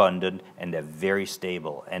very abundant and they're very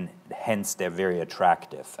stable, and hence they're very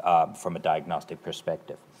attractive from a diagnostic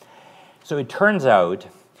perspective. So it turns out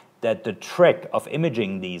that the trick of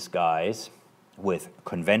imaging these guys with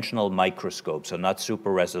conventional microscopes, so not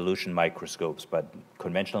super resolution microscopes, but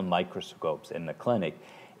conventional microscopes in the clinic,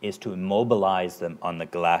 is to immobilize them on the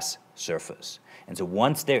glass surface. And so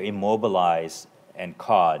once they're immobilized and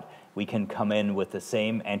caught, we can come in with the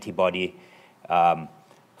same antibody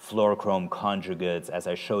fluorochrome conjugates as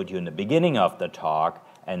I showed you in the beginning of the talk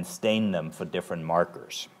and stain them for different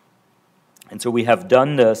markers. And so we have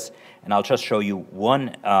done this, and I'll just show you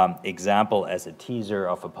one example as a teaser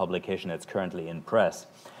of a publication that's currently in press,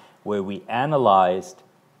 where we analyzed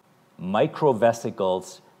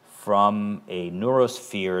microvesicles from a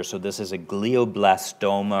neurosphere. So this is a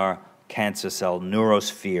glioblastoma cancer cell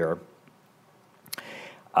neurosphere,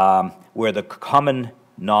 where the common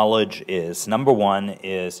knowledge is, number one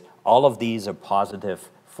is all of these are positive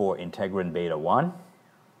for integrin beta 1,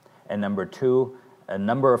 and number two, a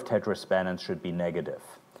number of tetraspanons should be negative.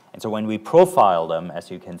 And so when we profile them, as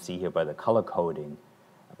you can see here by the color coding,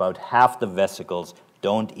 about half the vesicles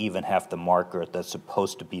don't even have the marker that's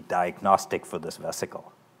supposed to be diagnostic for this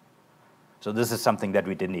vesicle. So this is something that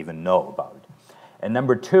we didn't even know about. And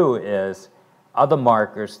number two is other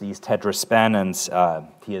markers, these tetraspanons,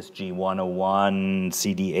 TSG101,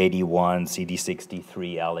 CD81,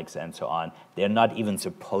 CD63, ALEX, and so on, they're not even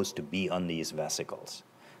supposed to be on these vesicles,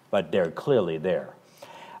 but they're clearly there.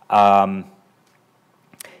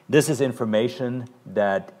 This is information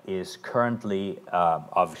that is currently,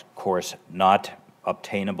 of course, not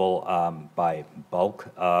obtainable by bulk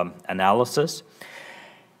analysis.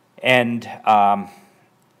 And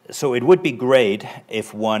so it would be great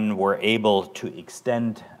if one were able to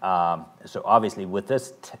extend, so obviously with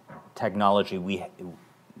this technology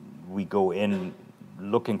we go in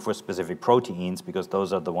looking for specific proteins because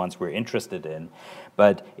those are the ones we're interested in.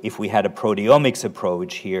 But if we had a proteomics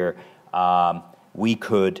approach here, we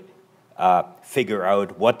could figure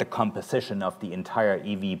out what the composition of the entire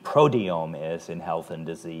EV proteome is in health and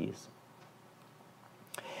disease.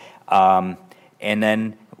 And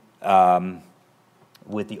then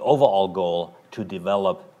with the overall goal to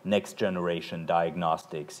develop next generation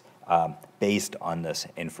diagnostics based on this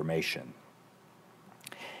information.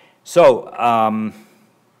 So,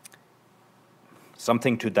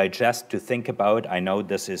 something to digest, to think about. I know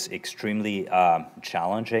this is extremely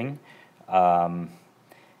challenging, but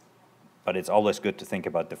it's always good to think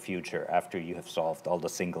about the future after you have solved all the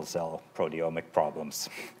single-cell proteomic problems.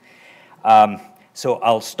 So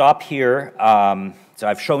I'll stop here. So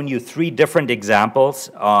I've shown you 3 different examples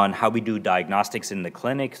on how we do diagnostics in the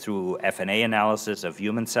clinic through FNA analysis of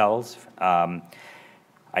human cells,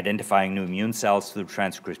 identifying new immune cells through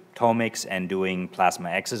transcriptomics, and doing plasma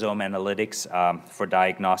exosome analytics for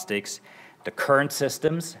diagnostics. The current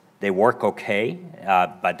systems, they work okay,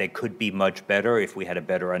 but they could be much better if we had a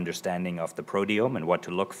better understanding of the proteome and what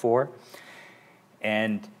to look for.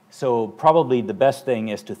 And so probably the best thing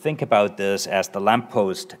is to think about this as the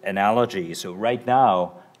lamppost analogy. So right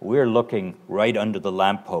now, we're looking right under the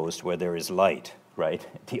lamppost where there is light, right?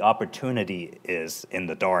 The opportunity is in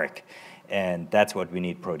the dark. And that's what we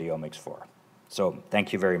need proteomics for. So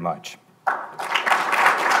thank you very much.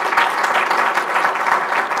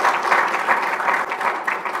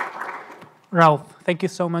 Ralph, thank you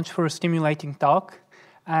so much for a stimulating talk.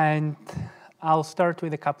 And I'll start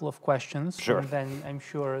with a couple of questions. Sure. And then I'm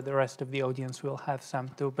sure the rest of the audience will have some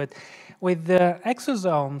too. But with the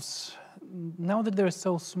exosomes, now that they're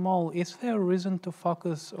so small, is there a reason to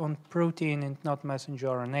focus on protein and not messenger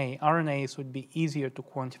RNA? RNAs would be easier to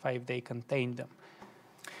quantify if they contain them.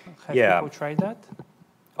 Have people tried that?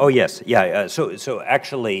 Oh, yes. Yeah. So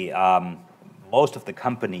actually, most of the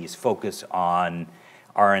companies focus on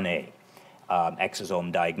RNA.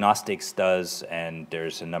 Exosome Diagnostics does, and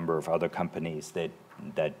there's a number of other companies that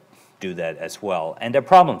do that as well. And there are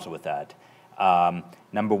problems with that.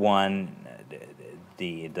 Number one,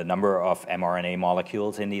 the number of mRNA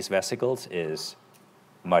molecules in these vesicles is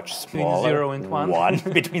much smaller. Between 0 and 1.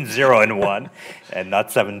 Between 0 and 1, and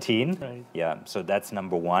not 17. Right. Yeah, so that's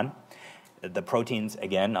number one. The proteins,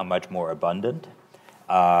 again, are much more abundant.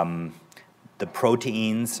 The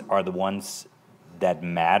proteins are the ones that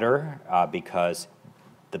matter because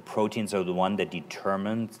the proteins are the one that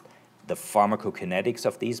determines the pharmacokinetics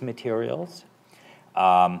of these materials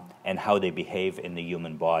and how they behave in the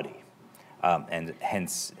human body. And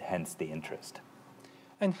hence the interest.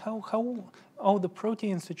 And how all the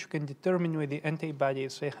proteins that you can determine with the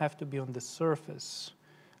antibodies, they have to be on the surface.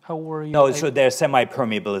 How were you? No, so there are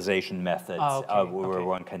semi-permeabilization methods where okay.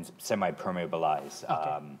 one can semi-permeabilize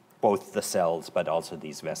both the cells but also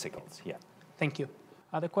these vesicles. Yeah. Thank you.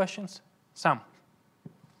 Other questions? Sam.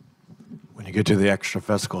 When you get to the extra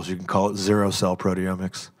vesicles, you can call it zero-cell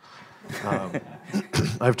proteomics. I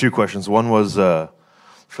have 2 questions. One was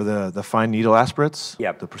for the fine needle aspirates,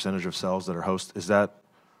 the percentage of cells that are host, is that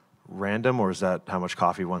random or is that how much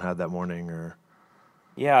coffee one had that morning? Or?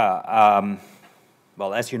 Yeah,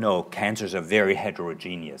 well, as you know, cancers are very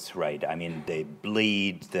heterogeneous, right? I mean, they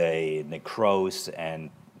bleed, they necrose, and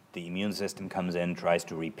the immune system comes in, tries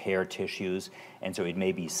to repair tissues, and so it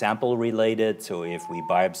may be sample related. So if we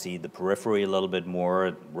biopsy the periphery a little bit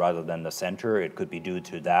more rather than the center, it could be due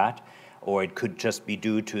to that. Or it could just be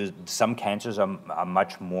due to some cancers are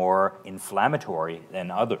much more inflammatory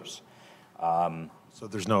than others. So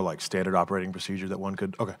there's no like standard operating procedure that one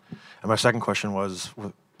could, okay. And my second question was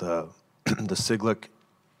with the cyclic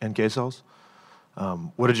NK cells.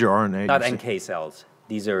 What did your RNA? Not NK cells,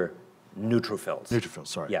 these are neutrophils. Neutrophils,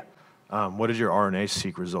 sorry. Yeah. What did your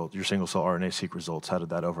RNA-seq result, your single-cell RNA-seq results, how did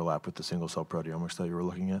that overlap with the single-cell proteomics that you were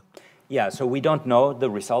looking at? Yeah, so we don't know the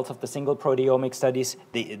results of the single proteomic studies.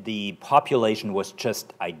 The population was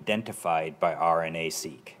just identified by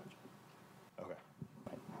RNA-seq. Okay.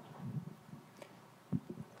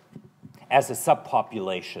 As a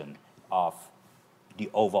subpopulation of the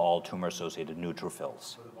overall tumor-associated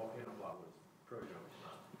neutrophils. So the volcano plot was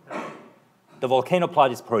proteomics, not... The volcano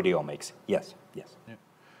plot is proteomics, yes, yes. Yeah.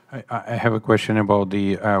 I have a question about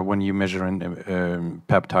the when you measure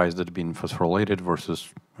peptides that have been phosphorylated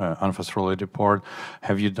versus unphosphorylated part.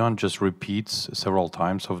 Have you done just repeats several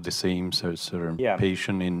times of the same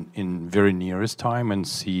patient in very nearest time and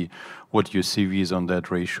see what your CVs on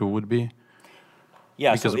that ratio would be?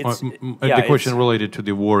 Yeah, because so the question related to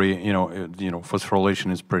the worry,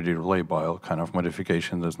 phosphorylation is pretty labile kind of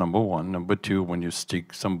modification. That's number one. Number two, when you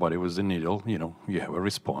stick somebody with the needle, you have a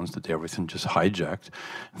response that everything just hijacked.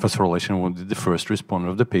 Phosphorylation will be the first response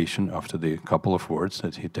of the patient after the couple of words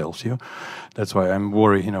that he tells you. That's why I'm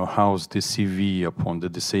worried, how's the CV upon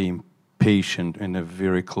the same patient in a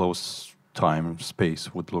very close time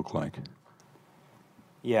space would look like.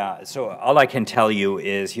 Yeah, so all I can tell you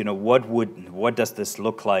is, what does this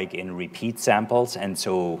look like in repeat samples? And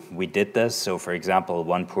so we did this. So for example,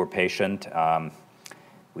 one poor patient,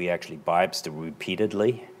 we actually biopsied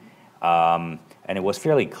repeatedly, and it was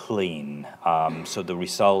fairly clean. So the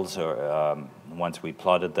results, are, once we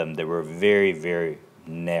plotted them, they were very, very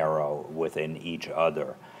narrow within each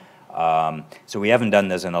other. So we haven't done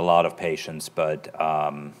this in a lot of patients, but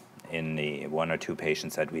in the 1 or 2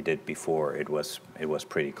 patients that we did before, it was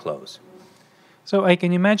pretty close. So I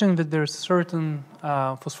can imagine that there's certain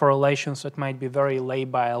phosphorylations that might be very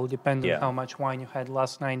labile, depending on how much wine you had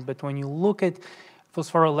last night. But when you look at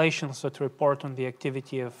phosphorylations that report on the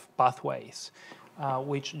activity of pathways,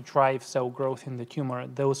 which drive cell growth in the tumor,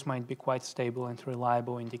 those might be quite stable and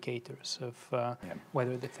reliable indicators of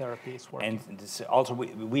whether the therapy is working. And also,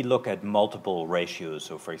 we look at multiple ratios.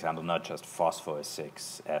 So, for example, not just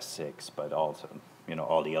phospho-S6, S6, but also,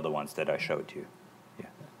 all the other ones that I showed you. Yeah,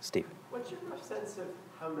 Steve. What's your rough sense of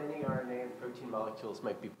how many RNA and protein molecules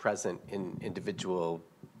might be present in individual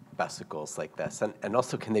vesicles like this? And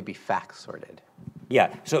also, can they be FACS sorted?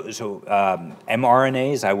 Yeah, so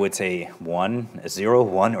mRNAs, I would say 0,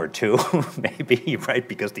 1, or 2, maybe, right?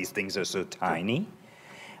 Because these things are so tiny.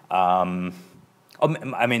 I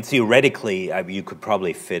mean, theoretically, you could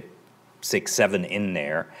probably fit 6, 7 in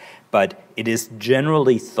there, but it is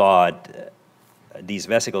generally thought, these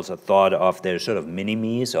vesicles are thought of, they're sort of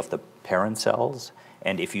mini-me's of the parent cells.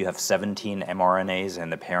 And if you have 17 mRNAs in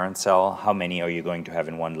the parent cell, how many are you going to have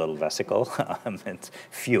in one little vesicle? It's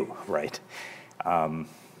few, right? But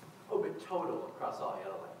total across all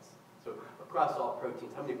elements. So across all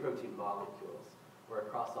proteins, how many protein molecules, or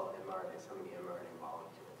across all mRNAs, how many mRNA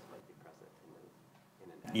molecules might be present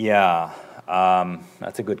in an Yeah,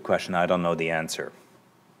 that's a good question. I don't know the answer.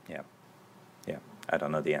 Yeah, I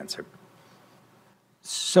don't know the answer.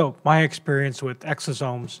 So my experience with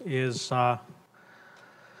exosomes is, there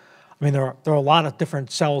are a lot of different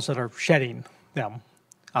cells that are shedding them.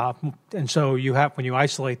 And so when you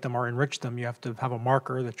isolate them or enrich them, you have to have a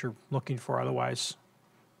marker that you're looking for. Otherwise,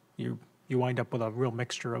 you wind up with a real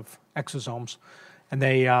mixture of exosomes. And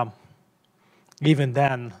they, even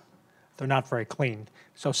then, they're not very clean.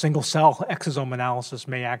 So single-cell exosome analysis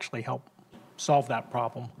may actually help solve that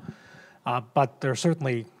problem. But they're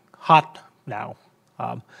certainly hot now.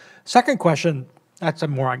 Second question, that's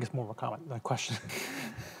more of a comment than a question.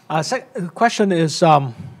 The question is,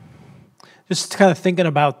 just kind of thinking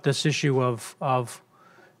about this issue of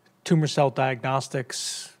tumor cell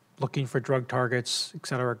diagnostics, looking for drug targets, et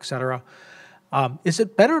cetera, et cetera. Is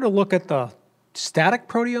it better to look at the static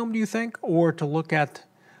proteome, do you think, or to look at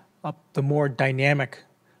the more dynamic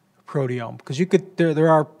proteome? Because there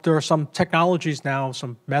are some technologies now,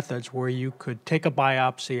 some methods where you could take a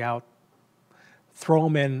biopsy out, throw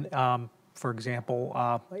them in, for example,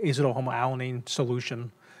 azidohomoalanine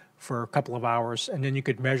solution for a couple of hours, and then you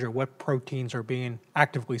could measure what proteins are being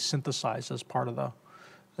actively synthesized as part of the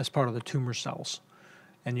tumor cells,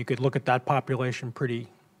 and you could look at that population pretty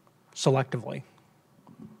selectively.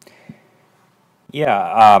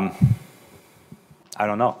 Yeah, I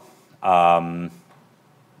don't know.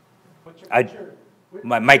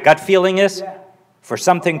 My gut feeling is, for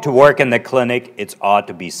something to work in the clinic, it ought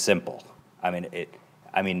to be simple. I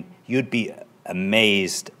mean, you'd be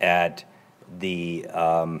amazed at the.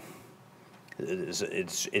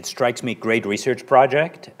 It strikes me, great research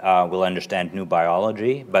project. We'll understand new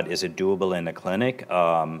biology, but is it doable in the clinic?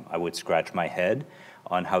 I would scratch my head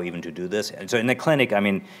on how even to do this. And so in the clinic,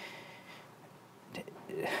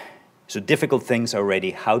 so difficult things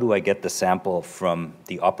already. How do I get the sample from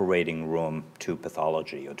the operating room to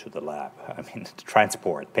pathology or to the lab?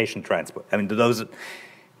 Transport, patient transport.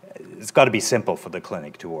 It's got to be simple for the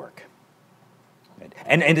clinic to work.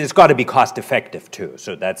 And it's got to be cost effective too.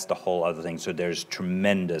 So that's the whole other thing. So there's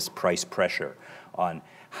tremendous price pressure on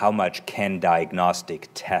how much can diagnostic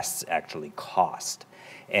tests actually cost.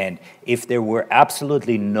 And if there were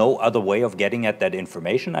absolutely no other way of getting at that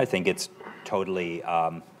information, I think it's totally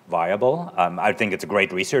viable. I think it's a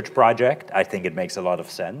great research project. I think it makes a lot of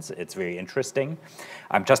sense. It's very interesting.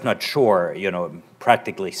 I'm just not sure, you know,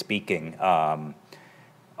 practically speaking,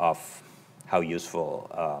 of how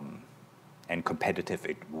useful and competitive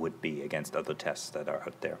it would be against other tests that are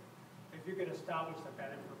out there. If you can establish that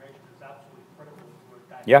that information is absolutely critical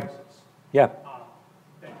to a Yeah, diagnosis, yeah.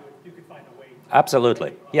 Then you could find a way to...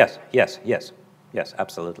 Absolutely. Yes, yes, yes, yes,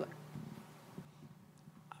 absolutely.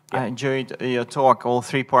 I enjoyed your talk, all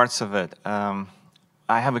three parts of it.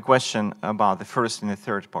 I have a question about the first and the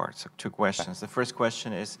third part, so two questions. The first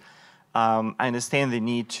question is, I understand the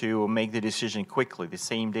need to make the decision quickly, the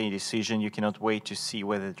same-day decision. You cannot wait to see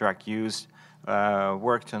whether the drug used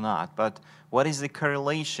worked or not. But what is the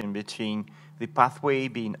correlation between the pathway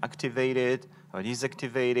being activated or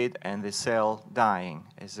deactivated and the cell dying?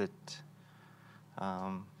 Is it...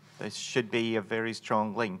 there should be a very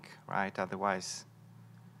strong link, right? Otherwise...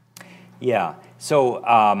 Yeah, so,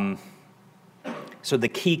 so the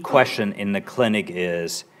key question in the clinic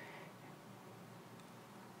is,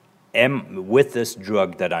 with this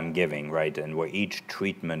drug that I'm giving, right, and where each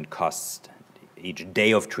treatment costs, each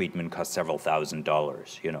day of treatment costs several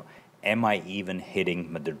 $1,000s, you know, am I even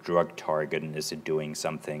hitting the drug target, and is it doing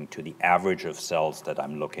something to the average of cells that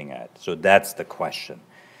I'm looking at? So that's the question.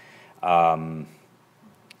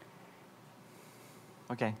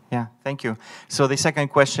 Okay, yeah, thank you. So the second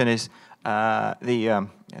question is the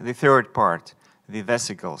third part, the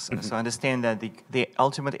vesicles. Mm-hmm. So I understand that the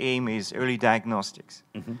ultimate aim is early diagnostics.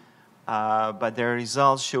 Mm-hmm. But there are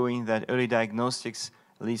results showing that early diagnostics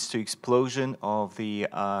leads to explosion of the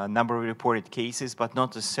number of reported cases, but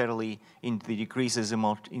not necessarily in the decreases in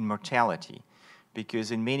mortality.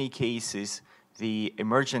 Because in many cases, the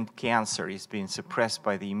emergent cancer is being suppressed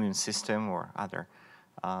by the immune system or other.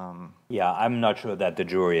 Yeah, I'm not sure that the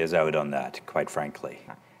jury is out on that, quite frankly.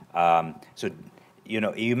 So, you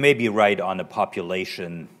know, you may be right on a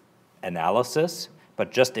population analysis,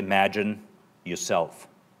 but just imagine yourself.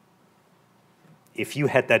 If you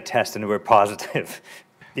had that test and were positive,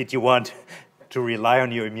 did you want to rely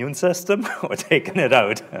on your immune system or taking it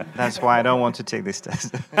out? That's why I don't want to take this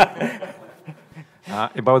test.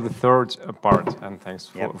 About the third part, and thanks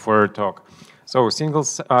for your talk. So single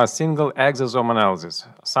exosome analysis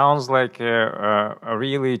sounds like a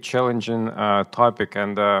really challenging topic,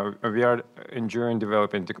 and we are enjoying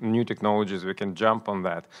developing new technologies. We can jump on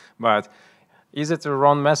that. But is it a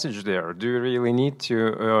wrong message there? Do you really need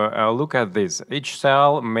to look at this? Each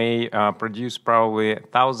cell may produce probably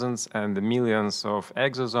thousands and millions of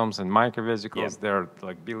exosomes and microvesicles. There are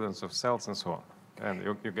like billions of cells and so on. And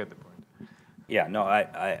you get the point. Yeah, no,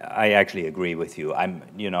 I actually agree with you.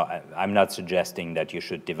 I'm not suggesting that you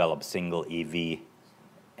should develop single EV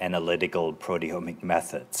analytical proteomic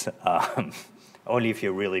methods, only if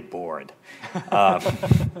you're really bored.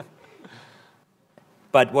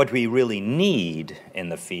 But what we really need in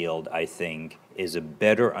the field, I think, is a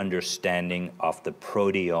better understanding of the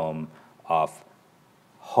proteome of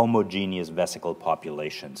homogeneous vesicle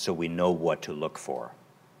populations, so we know what to look for,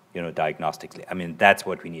 you know, diagnostically. I mean, that's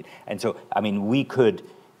what we need. And so, I mean, we could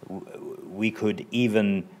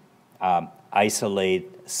even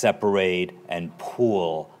isolate, separate, and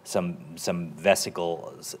pool some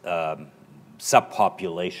vesicle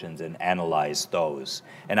subpopulations and analyze those.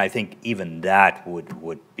 And I think even that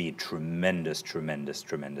would be tremendous, tremendous,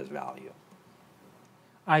 tremendous value.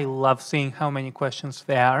 I love seeing how many questions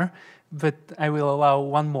there are, but I will allow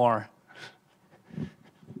one more.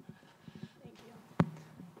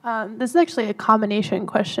 This is actually a combination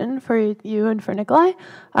question for you and for Nikolai,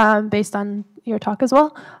 based on your talk as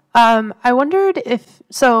well. I wondered if,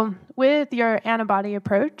 so with your antibody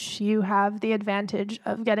approach, you have the advantage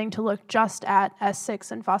of getting to look just at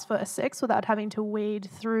S6 and phospho S6 without having to wade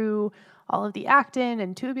through all of the actin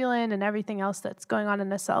and tubulin and everything else that's going on in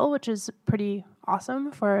the cell, which is pretty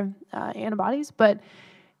awesome for antibodies. But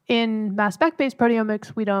in mass-spec-based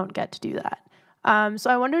proteomics, we don't get to do that. So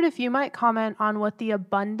I wondered if you might comment on what the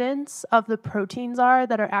abundance of the proteins are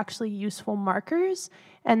that are actually useful markers.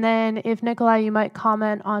 And then if, Nikolai, you might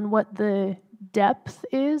comment on what the depth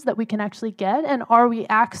is that we can actually get. And are we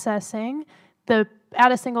accessing,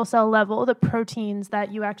 at a single cell level, the proteins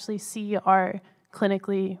that you actually see are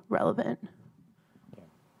clinically relevant?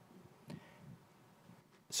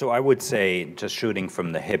 So I would say, just shooting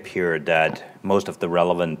from the hip here, that most of the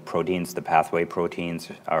relevant proteins, the pathway proteins,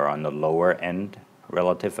 are on the lower end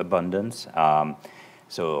relative abundance.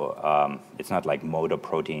 It's not like motor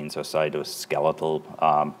proteins or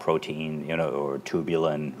cytoskeletal protein, you know, or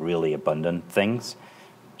tubulin, really abundant things.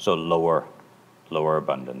 So lower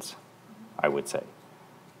abundance, I would say.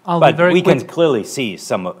 But we can clearly see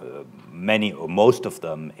some many or most of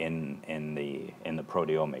them in the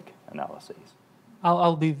proteomic analyses?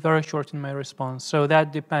 I'll be very short in my response. So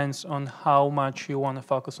that depends on how much you want to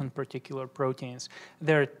focus on particular proteins.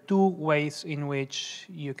 There are two ways in which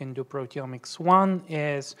you can do proteomics. One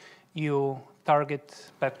is you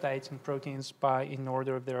target peptides and proteins in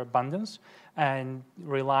order of their abundance and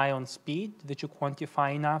rely on speed that you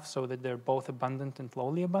quantify enough so that they're both abundant and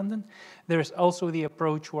lowly abundant. There's also the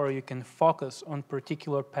approach where you can focus on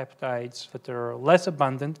particular peptides that are less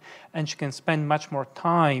abundant, and you can spend much more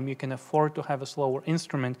time. You can afford to have a slower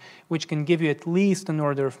instrument, which can give you at least an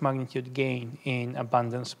order of magnitude gain in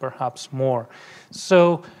abundance, perhaps more.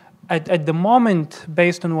 So at the moment,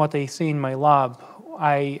 based on what I see in my lab,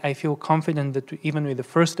 I feel confident that even with the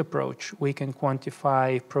first approach, we can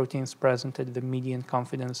quantify proteins present at the median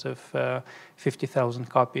confidence of 50,000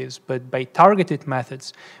 copies. But by targeted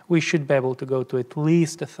methods, we should be able to go to at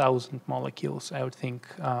least 1,000 molecules, I would think,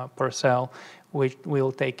 per cell, which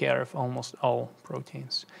will take care of almost all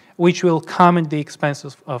proteins, which will come at the expense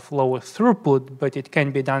of lower throughput, but it can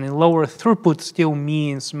be done. And lower throughput still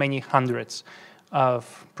means many hundreds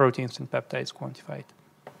of proteins and peptides quantified.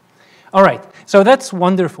 All right, so that's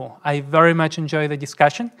wonderful. I very much enjoy the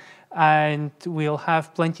discussion, and we'll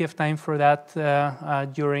have plenty of time for that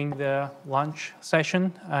during the lunch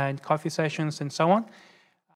session and coffee sessions and so on.